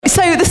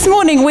So this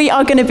morning we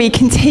are going to be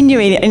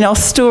continuing in our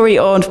story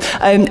on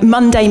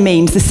Monday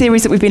Means, the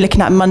series that we've been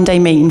looking at, Monday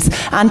Means.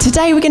 And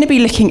today we're going to be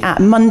looking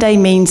at Monday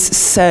Means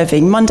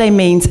serving. Monday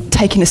means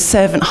taking a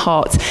servant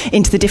heart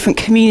into the different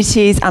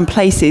communities and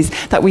places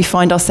that we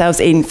find ourselves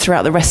in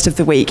throughout the rest of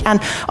the week. And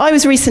I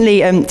was recently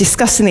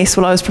discussing this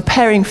while I was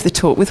preparing for the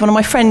talk with one of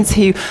my friends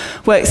who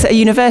works at a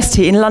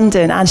university in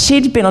London, and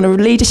she'd been on a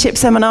leadership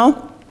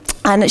seminar.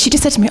 And she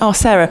just said to me, "Oh,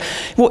 Sarah,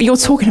 what you're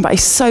talking about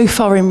is so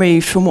far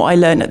removed from what I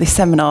learned at this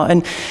seminar."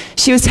 And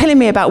she was telling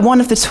me about one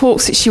of the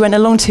talks that she went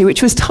along to,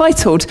 which was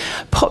titled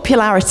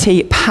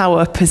Popularity,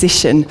 Power,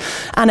 Position.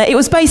 And it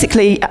was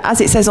basically, as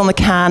it says on the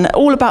can,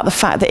 all about the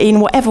fact that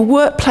in whatever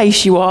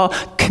workplace you are,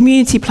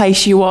 community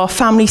place you are,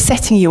 family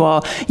setting you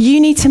are,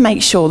 you need to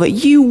make sure that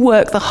you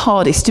work the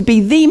hardest to be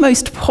the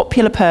most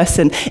popular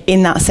person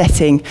in that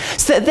setting,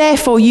 so that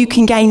therefore you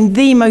can gain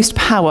the most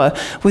power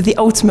with the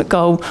ultimate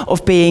goal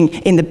of being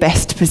in the best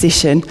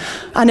position.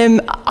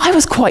 And I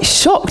was quite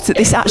shocked that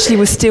this actually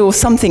was still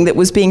something that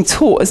was being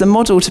taught as a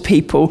model to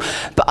people.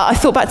 But I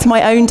thought back to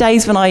my own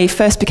days when I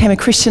first became a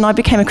Christian. I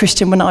became a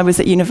Christian when I was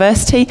at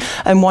university,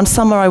 and one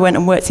summer I went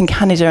and worked in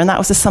Canada, and that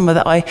was the summer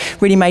that I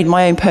really made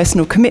my own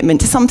personal commitment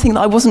to something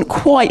that I wasn't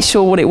quite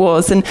sure what it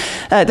was. And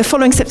the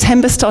following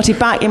September started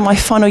back in my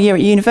final year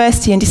at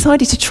university and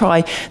decided to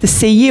try the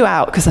CU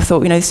out, because I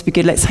thought, this would be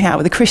good, let's hang out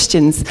with the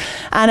Christians.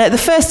 And the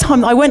first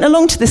time I went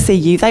along to the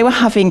CU, they were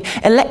having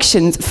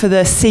elections for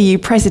the CU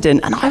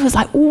president, and I was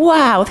like,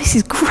 wow, this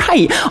is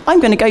great. I'm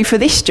going to go for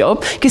this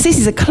job because this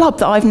is a club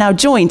that I've now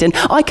joined, and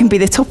I can be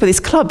the top of this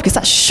club because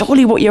that's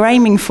surely what you're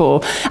aiming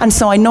for. And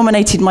so I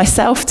nominated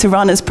myself to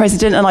run as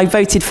president, and I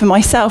voted for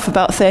myself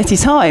about 30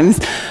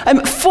 times.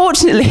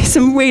 Fortunately,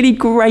 some really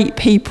great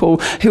people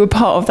who were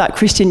part of that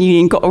Christian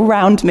union got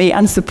around me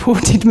and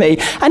supported me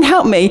and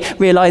helped me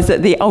realise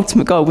that the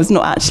ultimate goal was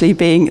not actually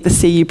being the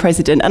CU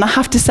president. And I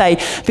have to say,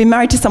 being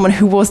married to someone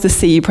who was the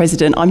CU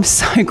president, I'm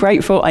so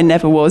grateful I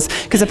never was,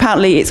 because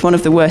apparently it's one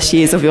of the worst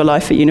years of your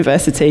life at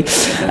university.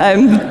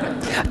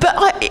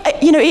 But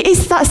it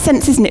is that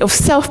sense, isn't it, of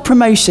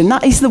self-promotion.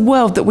 That is the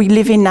world that we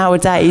live in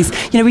nowadays.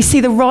 We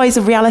see the rise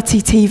of reality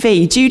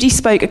TV. Judy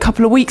spoke a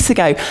couple of weeks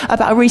ago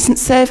about a recent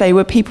survey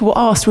where people were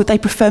asked, would they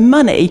prefer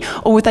money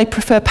or would they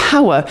prefer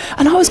power?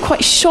 And I was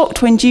quite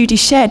shocked when Judy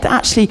shared that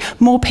actually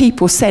more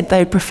people said they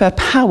would prefer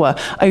power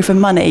over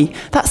money.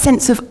 That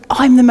sense of,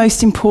 I'm the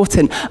most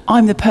important,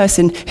 I'm the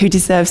person who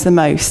deserves the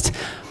most.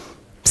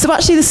 So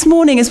actually this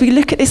morning, as we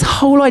look at this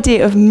whole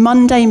idea of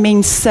Monday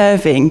means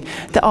serving,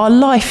 that our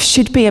life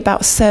should be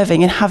about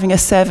serving and having a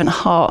servant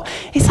heart,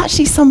 it's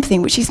actually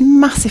something which is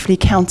massively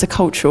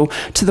countercultural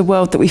to the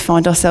world that we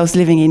find ourselves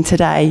living in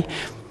today.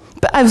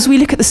 But as we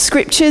look at the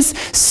scriptures,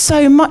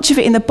 so much of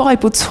it in the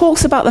Bible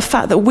talks about the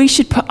fact that we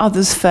should put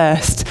others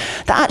first.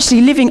 That actually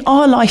living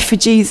our life for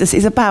Jesus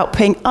is about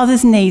putting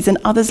others' needs and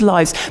others'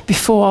 lives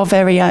before our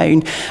very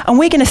own. And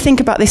we're going to think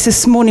about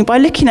this morning by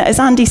looking at, as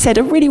Andy said,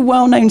 a really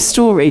well-known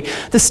story,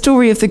 the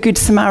story of the Good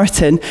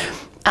Samaritan.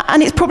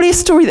 And it's probably a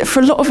story that for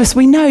a lot of us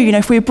we know,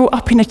 if we were brought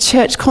up in a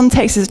church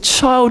context as a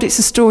child, it's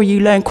a story you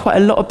learn quite a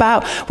lot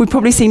about. We've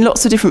probably seen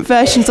lots of different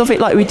versions of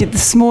it like we did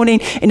this morning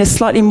in a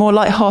slightly more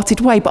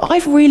light-hearted way. But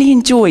I've really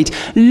enjoyed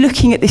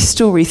looking at this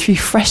story through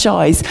fresh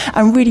eyes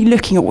and really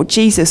looking at what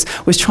Jesus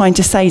was trying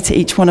to say to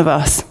each one of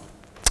us.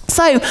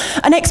 So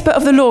an expert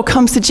of the law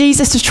comes to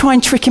Jesus to try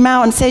and trick him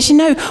out and says,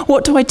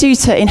 what do I do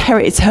to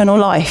inherit eternal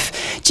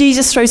life?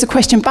 Jesus throws a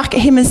question back at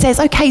him and says,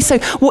 okay, so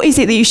what is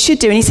it that you should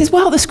do? And he says,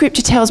 well, the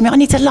scripture tells me I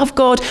need to love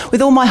God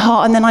with all my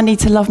heart, and then I need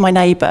to love my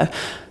neighbour.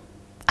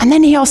 And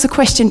then he asks a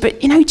question, but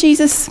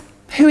Jesus,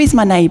 who is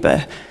my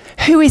neighbour?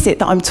 Who is it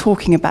that I'm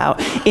talking about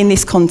in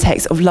this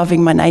context of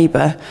loving my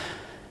neighbour?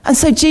 And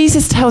so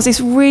Jesus tells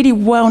this really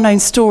well-known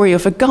story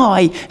of a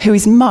guy who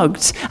is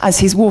mugged as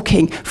he's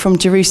walking from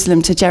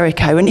Jerusalem to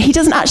Jericho. And he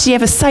doesn't actually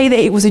ever say that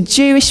it was a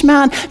Jewish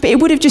man, but it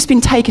would have just been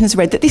taken as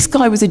read that this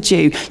guy was a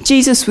Jew.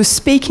 Jesus was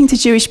speaking to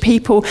Jewish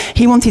people.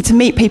 He wanted to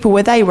meet people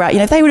where they were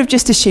at. They would have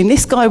just assumed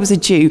this guy was a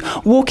Jew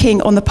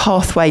walking on the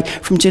pathway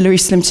from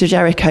Jerusalem to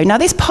Jericho. Now,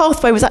 this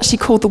pathway was actually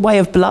called the Way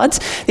of Blood.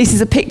 This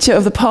is a picture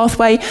of the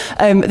pathway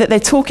that they're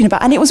talking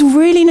about. And it was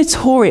really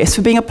notorious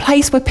for being a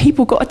place where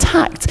people got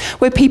attacked,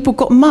 where people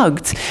got mugged.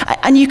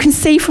 And you can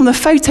see from the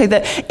photo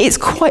that it's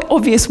quite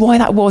obvious why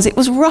that was. It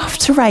was rough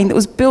terrain that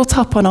was built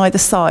up on either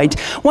side.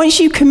 Once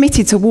you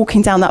committed to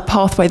walking down that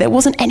pathway, there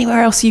wasn't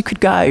anywhere else you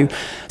could go.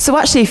 So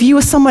actually, if you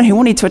were someone who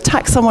wanted to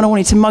attack someone or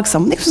wanted to mug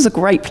someone, this was a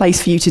great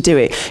place for you to do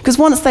it. Because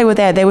once they were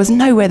there was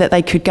nowhere that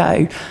they could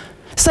go.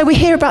 So we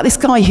hear about this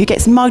guy who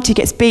gets mugged, he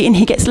gets beaten,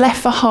 he gets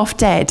left for half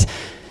dead.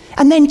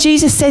 And then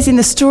Jesus says in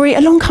the story,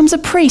 along comes a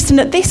priest. And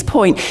at this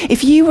point,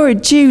 if you were a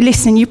Jew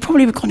listening, you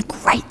probably would have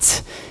gone,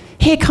 great.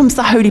 Here comes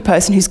the holy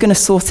person who's going to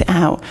sort it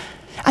out.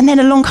 And then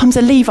along comes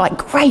a Levite.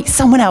 Great,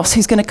 someone else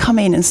who's going to come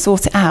in and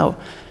sort it out.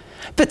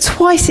 But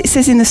twice it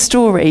says in the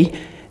story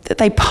that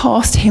they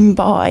passed him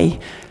by.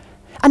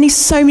 And there's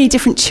so many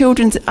different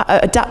children's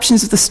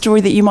adaptations of the story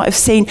that you might have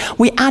seen.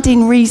 We add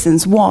in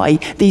reasons why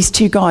these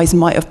two guys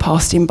might have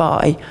passed him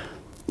by.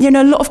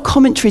 A lot of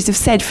commentaries have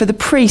said for the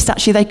priest,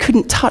 actually, they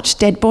couldn't touch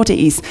dead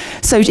bodies.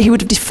 So he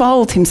would have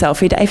defiled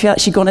himself if he'd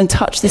actually gone and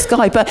touched this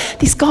guy. But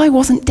this guy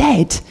wasn't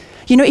dead.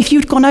 If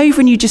you'd gone over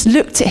and you just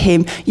looked at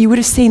him, you would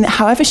have seen that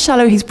however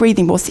shallow his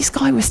breathing was, this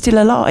guy was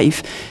still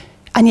alive.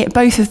 And yet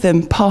both of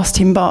them passed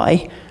him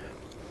by.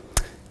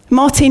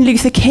 Martin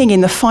Luther King,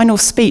 in the final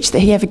speech that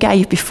he ever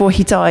gave before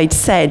he died,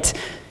 said,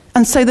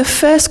 "And so the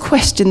first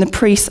question the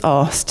priest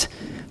asked,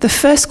 the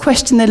first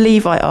question the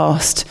Levite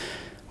asked,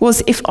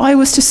 was, if I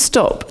was to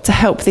stop to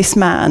help this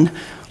man,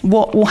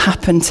 what will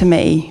happen to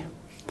me?"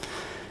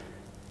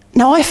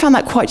 Now, I found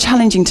that quite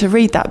challenging to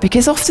read that,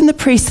 because often the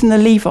priest and the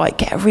Levite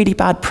get a really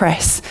bad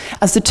press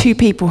as the two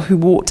people who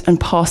walked and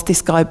passed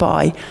this guy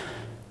by.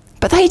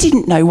 But they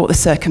didn't know what the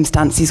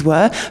circumstances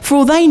were. For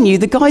all they knew,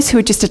 the guys who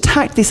had just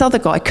attacked this other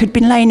guy could have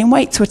been laying in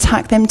wait to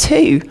attack them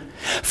too.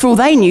 For all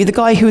they knew, the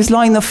guy who was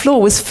lying on the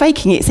floor was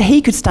faking it so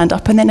he could stand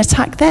up and then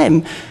attack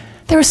them.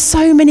 There are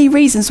so many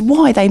reasons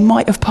why they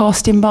might have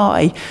passed him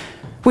by,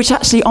 which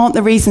actually aren't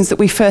the reasons that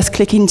we first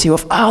click into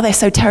of, they're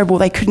so terrible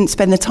they couldn't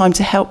spend the time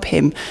to help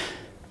him.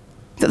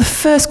 That the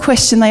first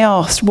question they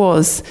asked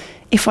was,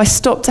 if I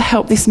stop to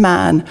help this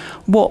man,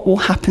 what will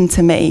happen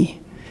to me?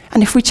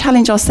 And if we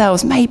challenge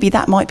ourselves, maybe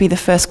that might be the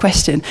first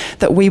question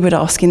that we would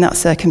ask in that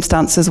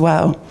circumstance as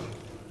well.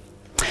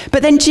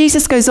 But then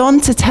Jesus goes on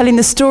to telling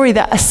the story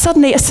that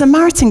suddenly a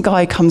Samaritan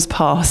guy comes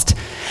past.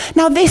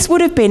 Now, this would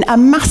have been a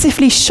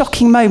massively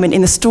shocking moment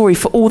in the story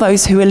for all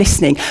those who were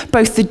listening,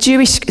 both the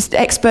Jewish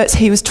experts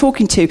he was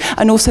talking to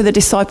and also the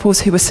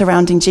disciples who were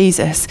surrounding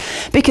Jesus,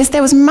 because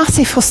there was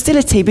massive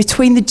hostility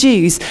between the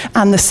Jews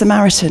and the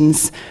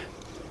Samaritans.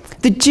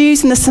 The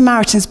Jews and the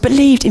Samaritans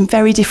believed in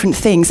very different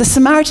things. The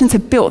Samaritans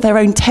had built their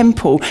own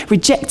temple,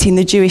 rejecting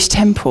the Jewish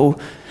temple.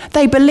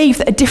 They believed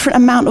that a different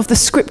amount of the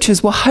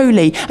scriptures were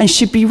holy and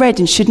should be read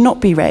and should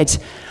not be read.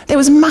 There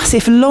was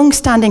massive,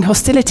 long-standing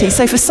hostility.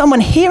 So for someone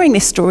hearing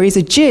this story as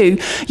a Jew,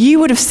 you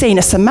would have seen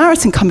a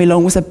Samaritan coming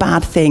along was a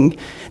bad thing.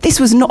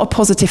 This was not a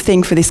positive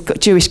thing for this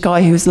Jewish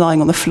guy who was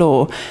lying on the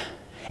floor.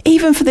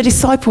 Even for the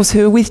disciples who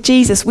were with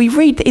Jesus, we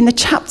read that in the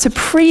chapter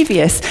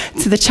previous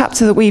to the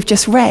chapter that we've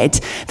just read,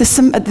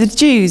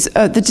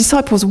 the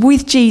disciples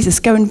with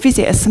Jesus go and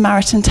visit a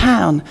Samaritan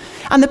town.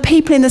 And the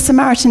people in the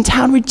Samaritan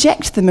town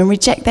reject them and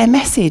reject their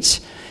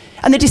message.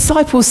 And the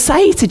disciples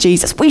say to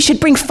Jesus, we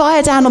should bring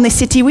fire down on this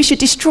city, we should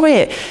destroy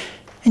it.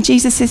 And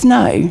Jesus says,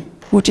 no,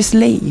 we'll just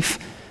leave.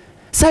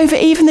 So for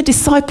even the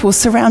disciples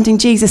surrounding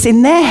Jesus,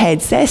 in their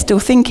heads, they're still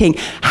thinking,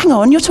 hang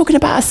on, you're talking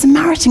about a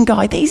Samaritan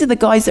guy. These are the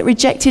guys that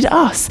rejected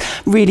us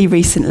really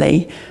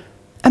recently.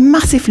 A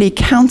massively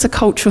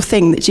countercultural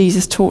thing that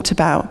Jesus talked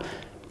about.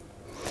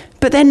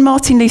 But then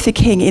Martin Luther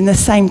King, in the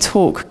same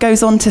talk,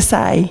 goes on to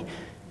say,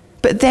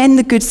 but then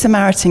the Good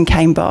Samaritan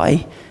came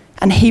by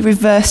and he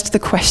reversed the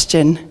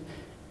question.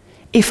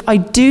 If I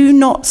do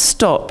not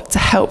stop to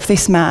help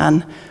this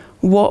man,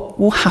 what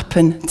will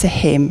happen to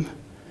him?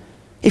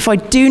 If I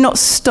do not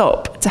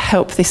stop to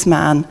help this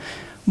man,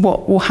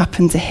 what will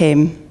happen to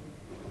him?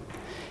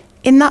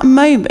 In that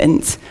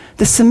moment,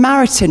 the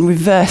Samaritan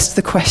reversed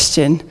the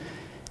question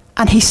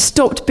and he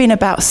stopped being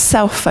about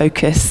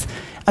self-focus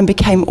and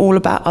became all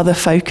about other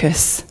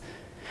focus.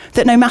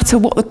 That no matter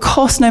what the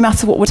cost, no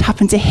matter what would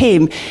happen to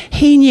him,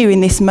 he knew in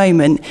this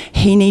moment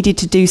he needed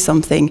to do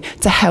something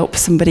to help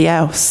somebody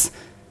else.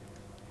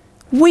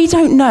 We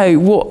don't know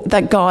what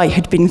that guy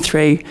had been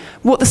through,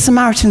 what the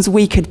Samaritan's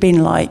week had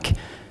been like,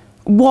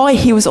 why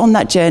he was on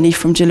that journey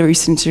from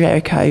Jerusalem to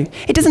Jericho.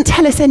 It doesn't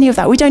tell us any of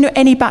that. We don't know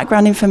any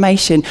background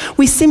information.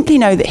 We simply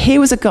know that here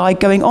was a guy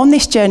going on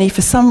this journey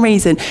for some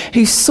reason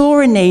who saw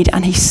a need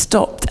and he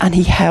stopped and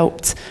he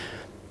helped.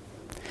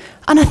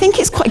 And I think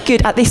it's quite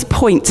good at this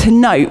point to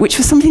note, which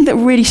was something that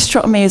really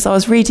struck me as I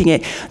was reading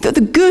it, that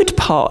the good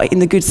part in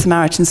the Good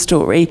Samaritan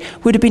story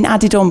would have been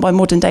added on by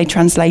modern day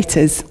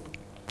translators.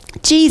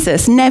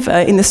 Jesus never,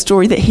 in the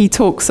story that he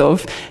talks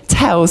of,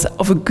 tells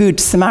of a good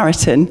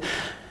Samaritan.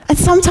 And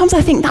sometimes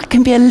I think that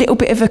can be a little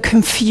bit of a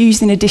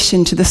confusing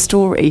addition to the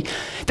story,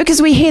 because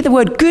we hear the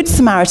word Good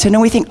Samaritan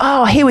and we think,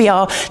 oh, here we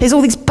are. There's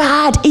all these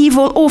bad,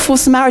 evil, awful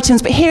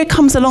Samaritans, but here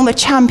comes along the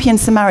champion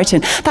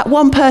Samaritan, that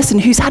one person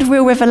who's had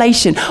real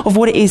revelation of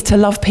what it is to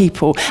love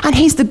people. And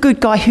he's the good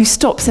guy who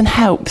stops and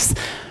helps.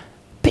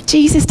 But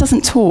Jesus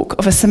doesn't talk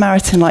of a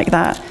Samaritan like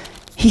that.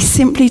 He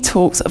simply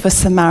talks of a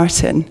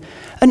Samaritan,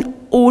 an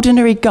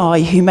ordinary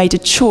guy who made a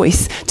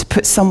choice to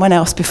put someone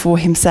else before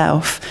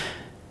himself.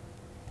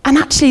 And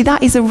actually,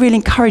 that is a real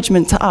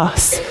encouragement to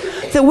us,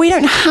 that we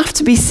don't have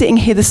to be sitting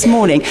here this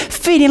morning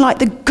feeling like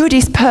the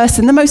goodest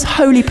person, the most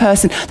holy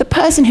person, the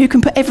person who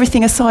can put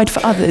everything aside for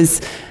others.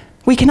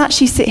 We can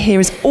actually sit here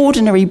as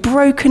ordinary,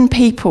 broken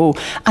people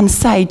and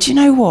say, do you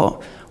know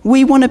what?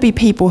 We want to be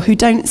people who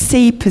don't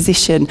see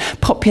position,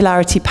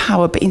 popularity,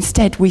 power, but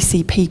instead we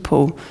see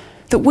people.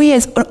 That we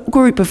as a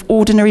group of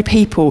ordinary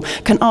people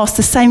can ask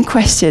the same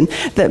question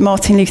that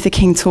Martin Luther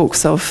King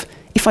talks of.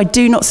 If I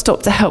do not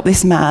stop to help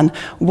this man,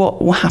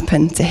 what will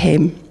happen to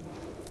him?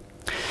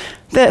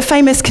 The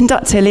famous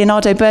conductor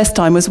Leonardo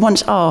Bernstein was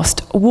once asked,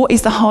 what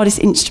is the hardest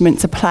instrument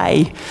to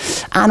play?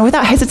 And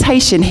without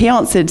hesitation, he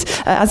answered,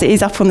 as it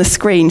is up on the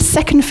screen,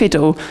 second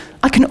fiddle.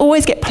 I can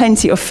always get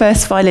plenty of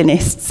first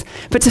violinists,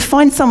 but to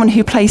find someone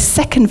who plays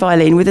second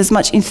violin with as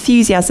much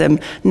enthusiasm,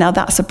 now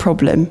that's a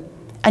problem.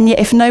 And yet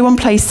if no one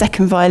plays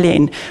second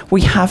violin,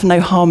 we have no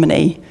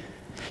harmony.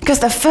 Because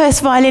the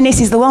first violinist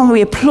is the one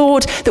we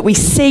applaud, that we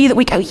see, that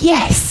we go,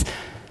 yes.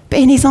 But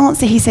in his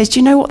answer, he says,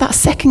 do you know what, that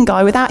second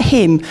guy, without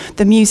him,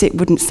 the music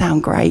wouldn't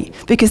sound great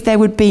because there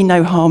would be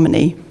no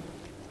harmony.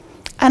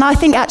 And I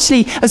think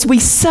actually, as we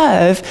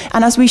serve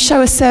and as we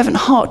show a servant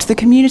heart to the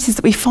communities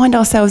that we find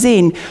ourselves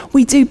in,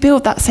 we do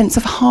build that sense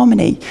of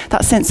harmony,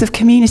 that sense of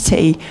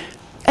community.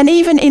 And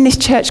even in this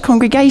church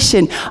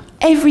congregation,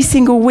 every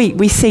single week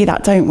we see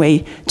that, don't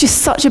we? Just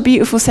such a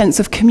beautiful sense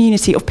of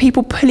community, of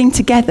people pulling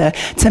together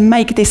to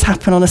make this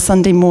happen on a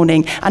Sunday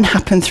morning and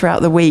happen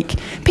throughout the week.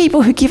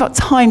 People who give up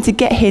time to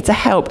get here to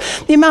help.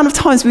 The amount of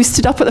times we've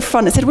stood up at the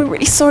front and said, we're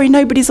really sorry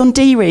nobody's on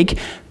D-Rig,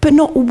 but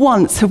not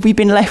once have we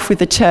been left with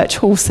the church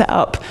hall set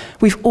up.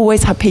 We've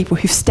always had people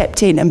who've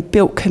stepped in and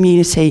built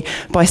community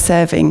by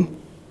serving.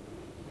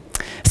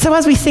 So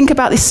as we think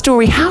about this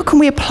story, how can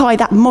we apply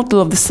that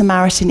model of the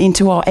Samaritan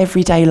into our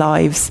everyday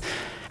lives?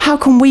 How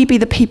can we be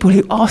the people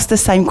who ask the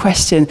same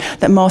question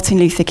that Martin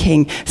Luther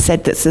King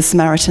said that the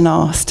Samaritan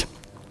asked?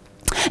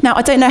 Now,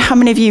 I don't know how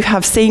many of you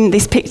have seen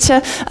this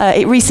picture.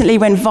 It recently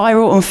went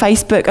viral on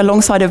Facebook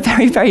alongside a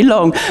very, very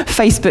long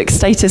Facebook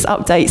status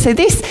update. So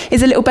this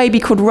is a little baby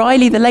called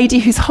Riley. The lady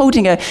who's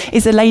holding her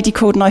is a lady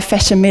called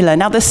Nifesha Miller.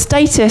 Now, the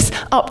status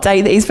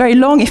update, that is very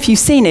long if you've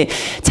seen it,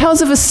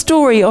 tells of a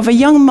story of a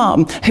young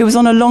mum who was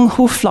on a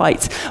long-haul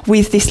flight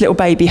with this little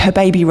baby, her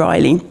baby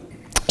Riley.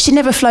 She'd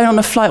never flown on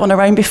a flight on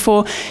her own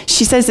before.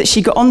 She says that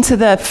she got onto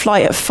the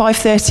flight at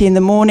 5:30 in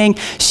the morning.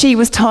 She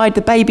was tired,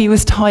 the baby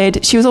was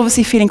tired. She was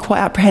obviously feeling quite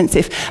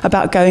apprehensive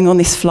about going on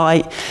this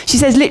flight. She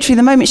says literally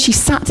the moment she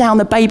sat down,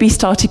 the baby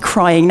started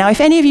crying. Now, if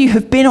any of you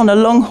have been on a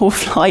long-haul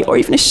flight or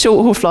even a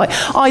short-haul flight,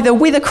 either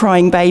with a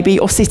crying baby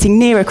or sitting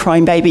near a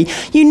crying baby,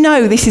 you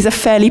know this is a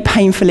fairly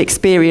painful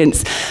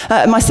experience.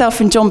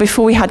 Myself and John,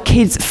 before we had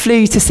kids,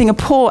 flew to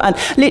Singapore and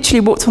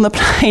literally walked on the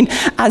plane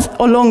as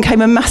along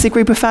came a massive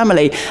group of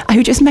family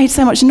who just made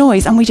so much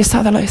noise, and we just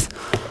sat there like this.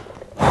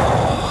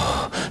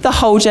 The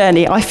whole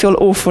journey. I feel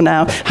awful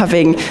now,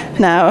 having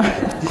now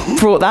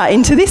brought that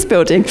into this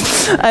building.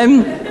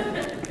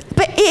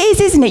 But it is,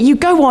 isn't it? You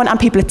go on and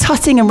people are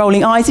tutting and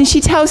rolling eyes, and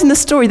she tells in the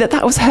story that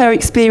that was her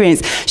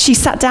experience. She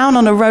sat down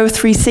on a row of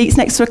 3 seats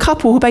next to a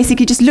couple who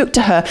basically just looked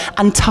at her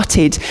and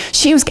tutted.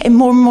 She was getting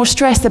more and more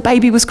stressed. The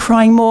baby was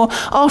crying more.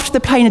 After the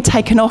plane had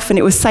taken off and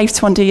it was safe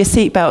to undo your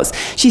seatbelts,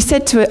 she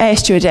said to her air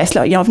stewardess,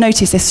 look, I've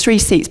noticed there's 3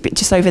 seats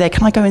just over there.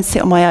 Can I go and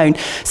sit on my own?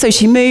 So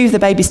she moved. The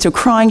baby's still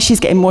crying. She's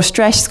getting more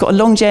stressed. She's got a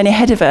long journey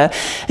ahead of her.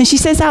 And she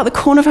says out the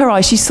corner of her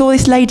eye, she saw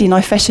this lady,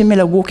 Nifesha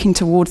Miller, walking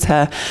towards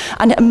her.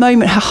 And at a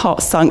moment, her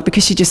heart sunk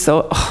because she just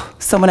thought,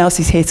 someone else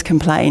is here to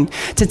complain,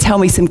 to tell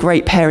me some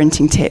great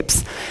parenting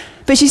tips.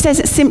 But she says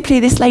that simply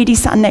this lady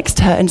sat next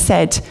to her and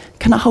said,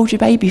 can I hold your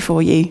baby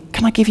for you?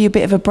 Can I give you a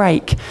bit of a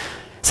break?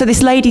 So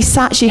this lady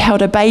sat, she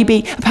held her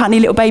baby. Apparently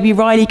little baby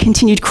Riley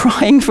continued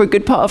crying for a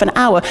good part of an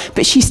hour,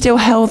 but she still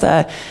held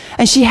her.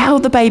 And she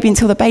held the baby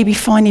until the baby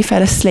finally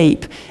fell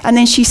asleep. And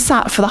then she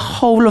sat for the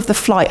whole of the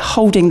flight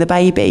holding the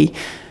baby.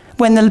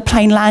 When the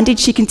plane landed,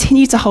 she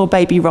continued to hold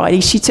baby Riley.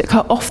 She took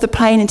her off the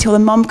plane until the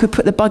mum could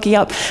put the buggy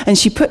up, and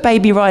she put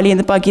baby Riley in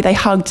the buggy. They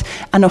hugged,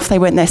 and off they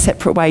went their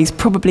separate ways,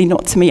 probably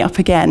not to meet up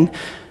again.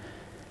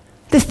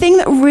 The thing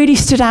that really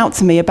stood out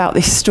to me about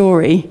this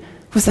story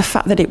was the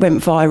fact that it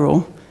went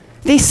viral.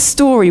 This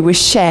story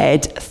was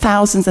shared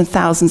thousands and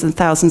thousands and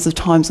thousands of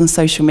times on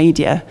social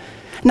media.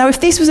 Now,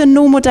 if this was a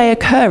normal day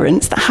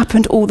occurrence that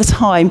happened all the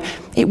time,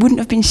 it wouldn't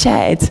have been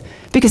shared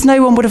because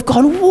no one would have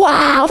gone,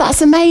 wow,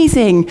 that's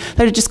amazing.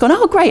 They'd have just gone,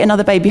 oh, great,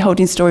 another baby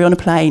holding story on a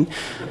plane.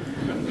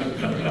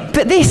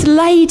 But this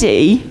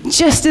lady,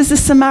 just as the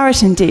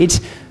Samaritan did,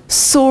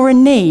 saw a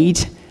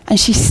need and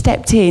she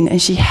stepped in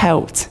and she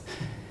helped.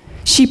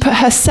 She put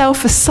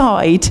herself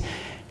aside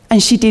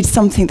and she did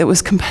something that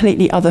was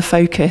completely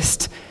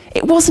other-focused.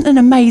 It wasn't an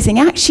amazing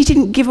act. She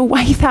didn't give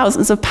away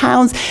thousands of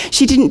pounds.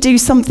 She didn't do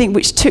something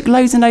which took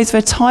loads and loads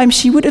of her time.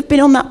 She would have been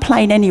on that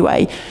plane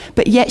anyway.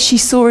 But yet she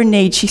saw a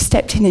need. She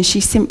stepped in and she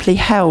simply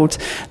held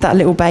that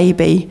little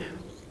baby.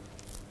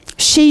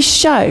 She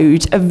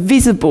showed a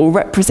visible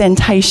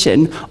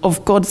representation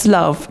of God's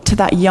love to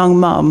that young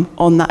mum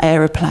on that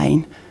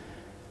aeroplane.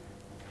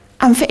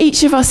 And for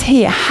each of us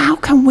here, how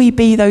can we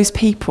be those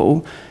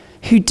people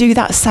who do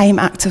that same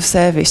act of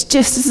service,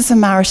 just as the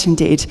Samaritan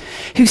did,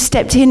 who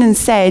stepped in and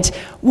said,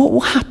 what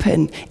will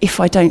happen if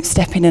I don't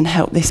step in and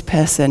help this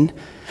person?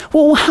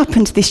 What will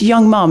happen to this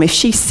young mum if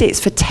she sits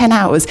for 10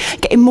 hours,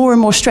 getting more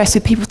and more stressed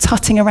with people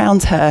tutting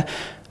around her,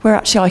 where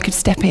actually I could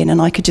step in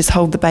and I could just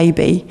hold the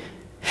baby?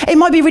 It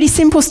might be really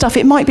simple stuff.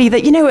 It might be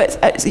that,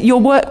 at your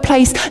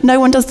workplace,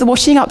 no one does the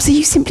washing up, so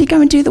you simply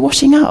go and do the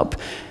washing up.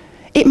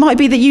 It might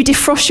be that you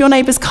defrost your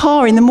neighbour's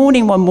car in the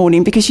morning one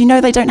morning because you know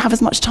they don't have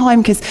as much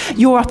time because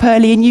you're up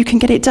early and you can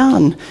get it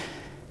done.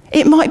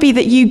 It might be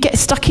that you get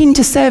stuck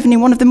into serving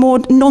in one of the more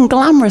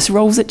non-glamorous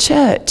roles at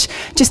church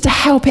just to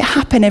help it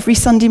happen every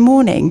Sunday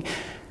morning.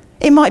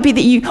 It might be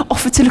that you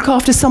offer to look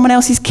after someone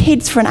else's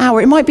kids for an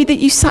hour. It might be that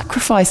you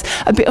sacrifice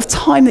a bit of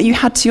time that you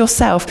had to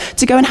yourself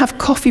to go and have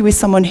coffee with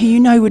someone who you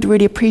know would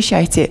really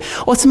appreciate it,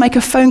 or to make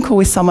a phone call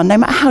with someone, no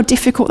matter how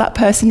difficult that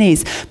person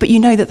is, but you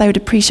know that they would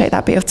appreciate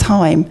that bit of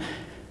time.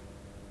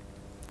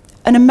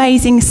 An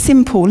amazing,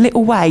 simple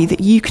little way that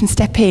you can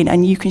step in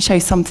and you can show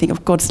something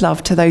of God's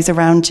love to those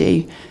around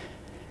you.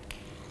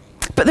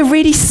 But the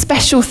really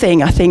special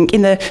thing, I think,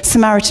 in the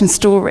Samaritan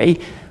story,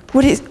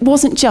 it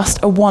wasn't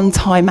just a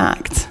one-time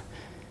act.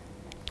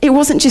 It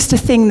wasn't just a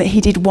thing that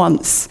he did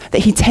once,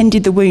 that he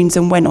tended the wounds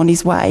and went on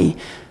his way.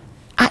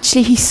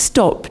 Actually, he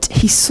stopped,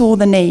 he saw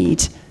the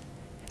need.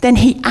 Then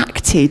he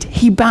acted,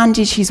 he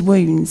bandaged his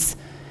wounds.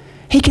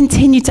 He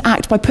continued to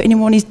act by putting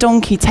him on his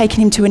donkey,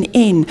 taking him to an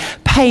inn,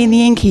 paying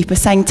the innkeeper,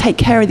 saying, take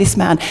care of this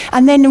man.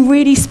 And then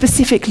really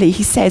specifically,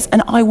 he says,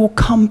 and I will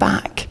come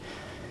back.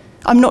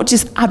 I'm not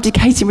just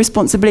abdicating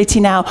responsibility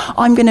now.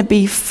 I'm going to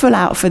be full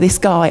out for this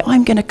guy.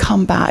 I'm going to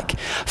come back.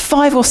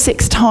 5 or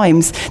 6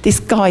 times,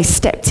 this guy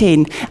stepped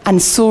in and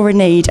saw a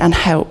need and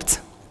helped.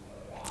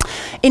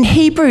 In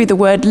Hebrew, the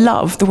word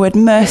love, the word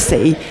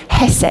mercy,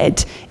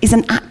 hesed, is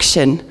an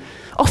action.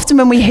 Often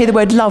when we hear the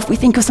word love, we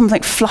think of something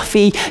like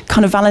fluffy,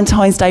 kind of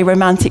Valentine's Day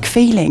romantic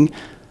feeling.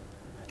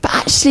 But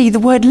actually, the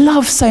word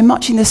love so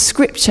much in the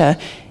scripture,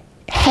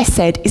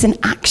 hesed, is an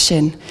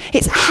action.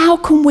 It's how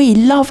can we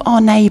love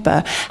our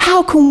neighbour?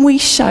 How can we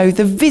show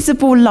the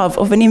visible love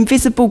of an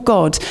invisible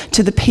God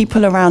to the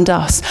people around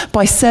us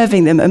by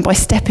serving them and by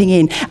stepping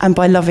in and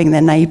by loving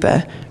their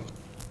neighbour?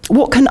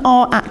 What can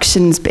our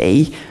actions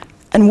be,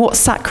 and what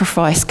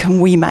sacrifice can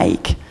we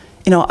make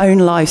in our own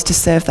lives to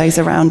serve those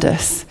around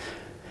us?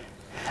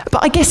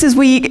 But I guess as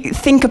we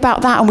think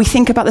about that and we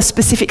think about the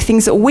specific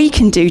things that we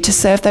can do to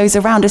serve those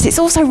around us, it's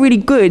also really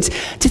good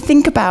to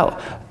think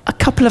about a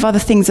couple of other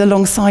things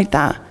alongside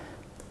that.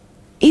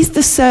 Is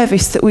the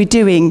service that we're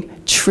doing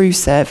true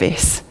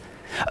service?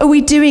 Are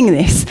we doing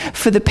this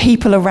for the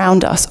people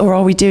around us, or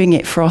are we doing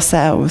it for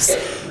ourselves?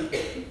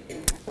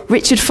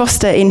 Richard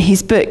Foster, in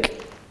his book,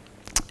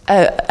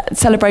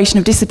 Celebration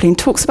of Discipline,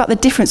 talks about the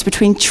difference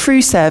between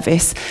true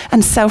service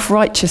and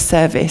self-righteous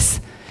service.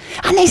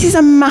 And this is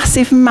a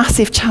massive,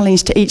 massive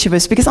challenge to each of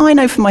us, because I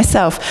know for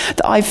myself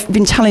that I've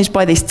been challenged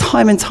by this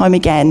time and time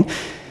again.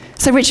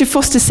 So Richard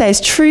Foster says,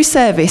 true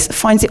service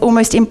finds it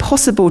almost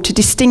impossible to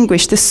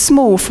distinguish the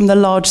small from the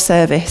large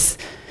service.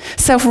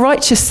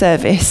 Self-righteous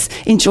service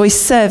enjoys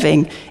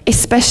serving,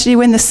 especially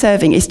when the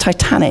serving is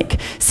titanic,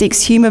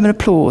 seeks human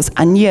applause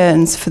and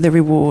yearns for the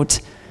reward.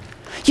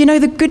 You know,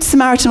 the Good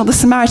Samaritan, or the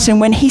Samaritan,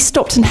 when he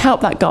stopped and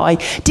helped that guy,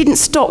 didn't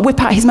stop,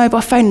 whip out his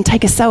mobile phone and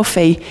take a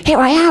selfie. Here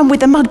I am with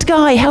the mugged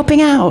guy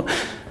helping out.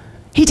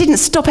 He didn't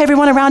stop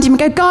everyone around him and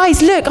go,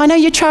 guys, look, I know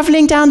you're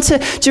travelling down to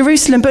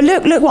Jerusalem, but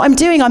look what I'm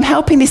doing. I'm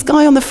helping this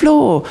guy on the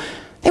floor.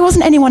 There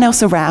wasn't anyone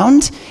else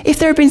around. If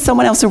there had been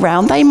someone else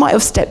around, they might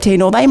have stepped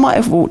in or they might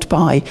have walked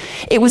by.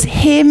 It was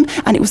him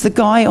and it was the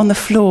guy on the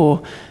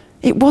floor.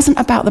 It wasn't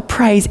about the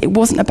praise. It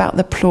wasn't about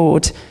the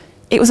applaud.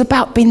 It was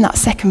about being that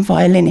second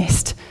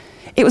violinist.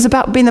 It was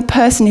about being the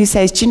person who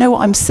says, do you know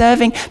what, I'm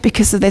serving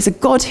because there's a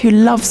God who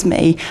loves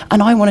me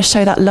and I want to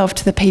show that love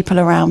to the people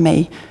around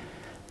me.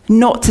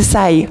 Not to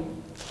say,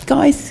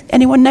 guys,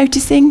 anyone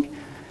noticing?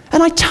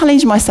 And I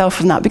challenge myself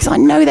from that, because I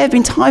know there have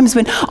been times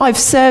when I've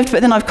served,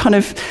 but then I've kind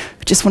of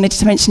just wanted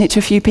to mention it to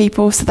a few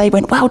people, so they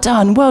went, well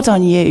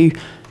done you.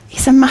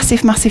 It's a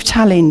massive, massive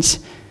challenge.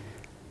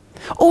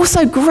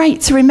 Also great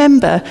to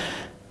remember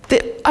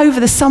that over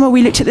the summer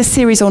we looked at the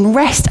series on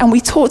rest, and we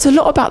talked a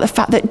lot about the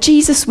fact that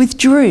Jesus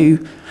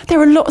withdrew. There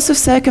are lots of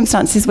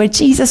circumstances where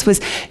Jesus was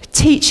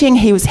teaching,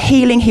 he was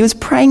healing, he was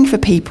praying for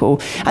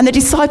people. And the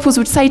disciples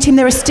would say to him,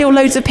 there are still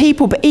loads of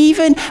people. But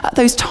even at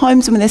those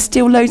times when there's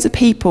still loads of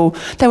people,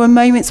 there were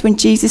moments when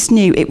Jesus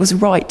knew it was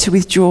right to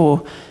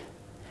withdraw.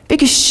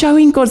 Because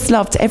showing God's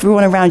love to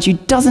everyone around you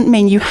doesn't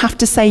mean you have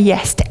to say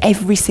yes to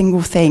every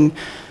single thing.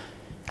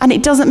 And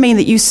it doesn't mean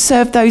that you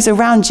serve those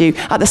around you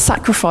at the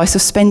sacrifice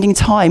of spending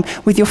time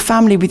with your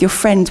family, with your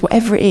friends,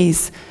 whatever it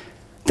is.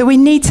 That we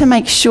need to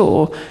make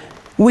sure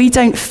we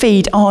don't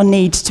feed our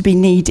need to be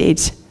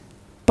needed,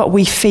 but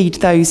we feed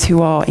those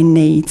who are in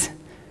need.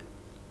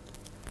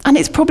 And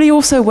it's probably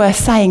also worth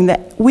saying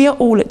that we are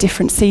all at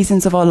different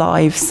seasons of our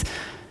lives.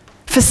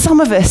 For some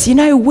of us, you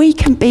know, we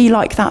can be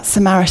like that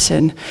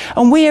Samaritan,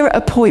 and we're at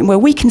a point where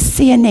we can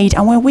see a need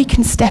and where we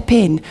can step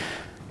in.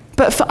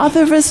 But for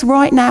other of us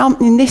right now,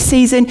 in this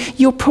season,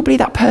 you're probably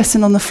that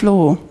person on the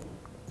floor.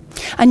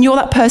 And you're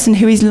that person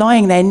who is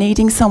lying there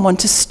needing someone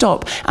to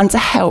stop and to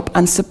help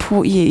and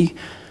support you.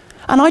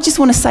 And I just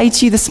want to say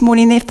to you this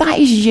morning, if that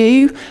is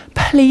you,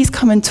 please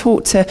come and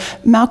talk to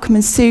Malcolm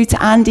and Sue,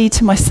 to Andy,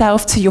 to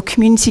myself, to your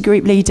community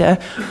group leader.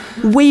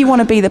 We want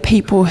to be the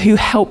people who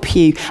help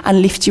you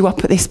and lift you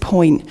up at this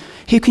point,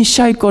 who can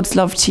show God's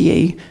love to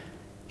you.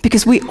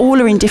 Because we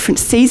all are in different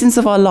seasons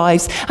of our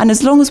lives. And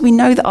as long as we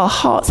know that our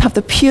hearts have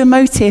the pure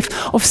motive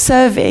of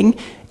serving,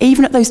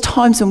 even at those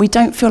times when we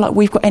don't feel like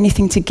we've got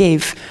anything to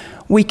give,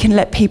 we can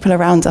let people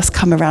around us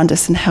come around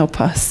us and help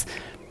us.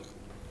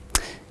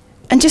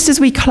 And just as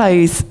we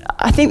close,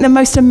 I think the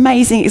most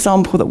amazing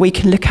example that we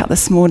can look at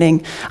this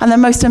morning, and the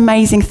most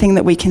amazing thing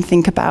that we can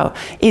think about,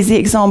 is the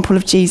example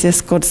of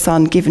Jesus, God's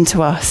Son, given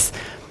to us.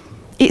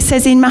 It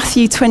says in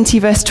Matthew 20,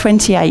 verse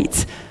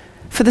 28,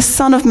 "For the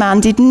Son of Man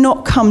did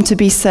not come to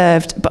be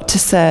served, but to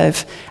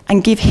serve,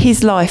 and give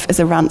his life as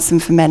a ransom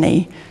for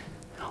many."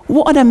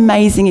 What an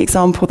amazing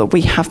example that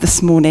we have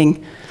this morning.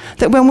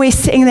 That when we're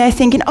sitting there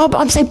thinking, "Oh, but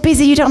I'm so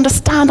busy, you don't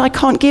understand, I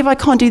can't give, I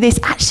can't do this."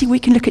 Actually, we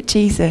can look at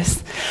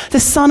Jesus, the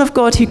Son of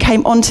God who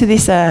came onto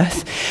this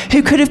earth,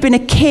 who could have been a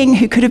king,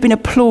 who could have been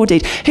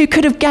applauded, who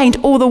could have gained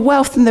all the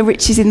wealth and the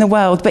riches in the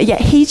world, but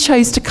yet he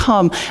chose to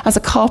come as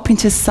a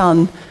carpenter's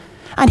son.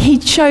 And he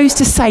chose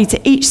to say to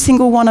each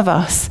single one of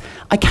us,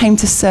 "I came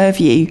to serve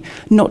you,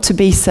 not to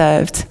be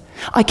served.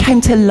 I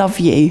came to love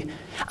you."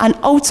 And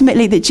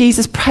ultimately that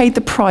Jesus paid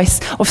the price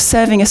of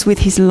serving us with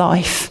his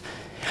life.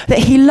 That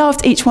he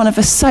loved each one of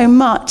us so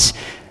much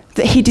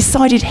that he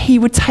decided he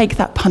would take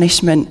that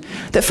punishment.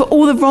 That for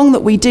all the wrong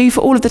that we do,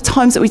 for all of the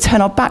times that we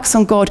turn our backs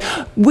on God,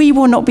 we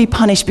will not be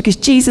punished because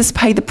Jesus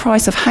paid the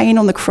price of hanging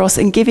on the cross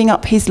and giving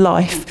up his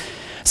life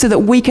so that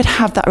we could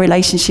have that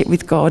relationship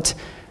with God.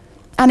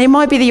 And it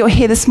might be that you're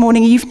here this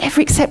morning and you've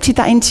never accepted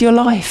that into your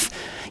life.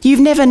 You've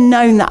never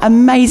known that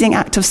amazing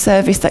act of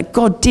service that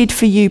God did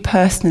for you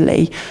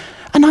personally.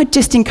 And I'd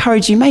just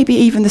encourage you, maybe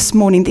even this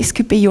morning, this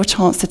could be your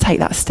chance to take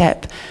that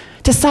step.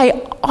 To say,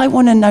 I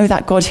want to know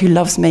that God who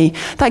loves me,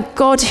 that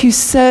God who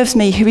serves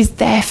me, who is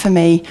there for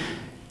me.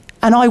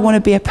 And I want to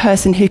be a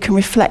person who can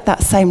reflect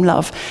that same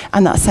love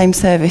and that same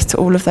service to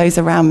all of those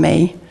around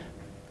me.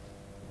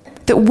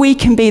 That we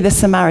can be the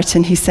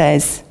Samaritan who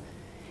says,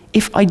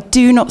 if I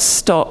do not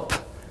stop,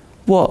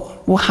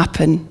 what will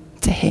happen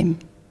to him?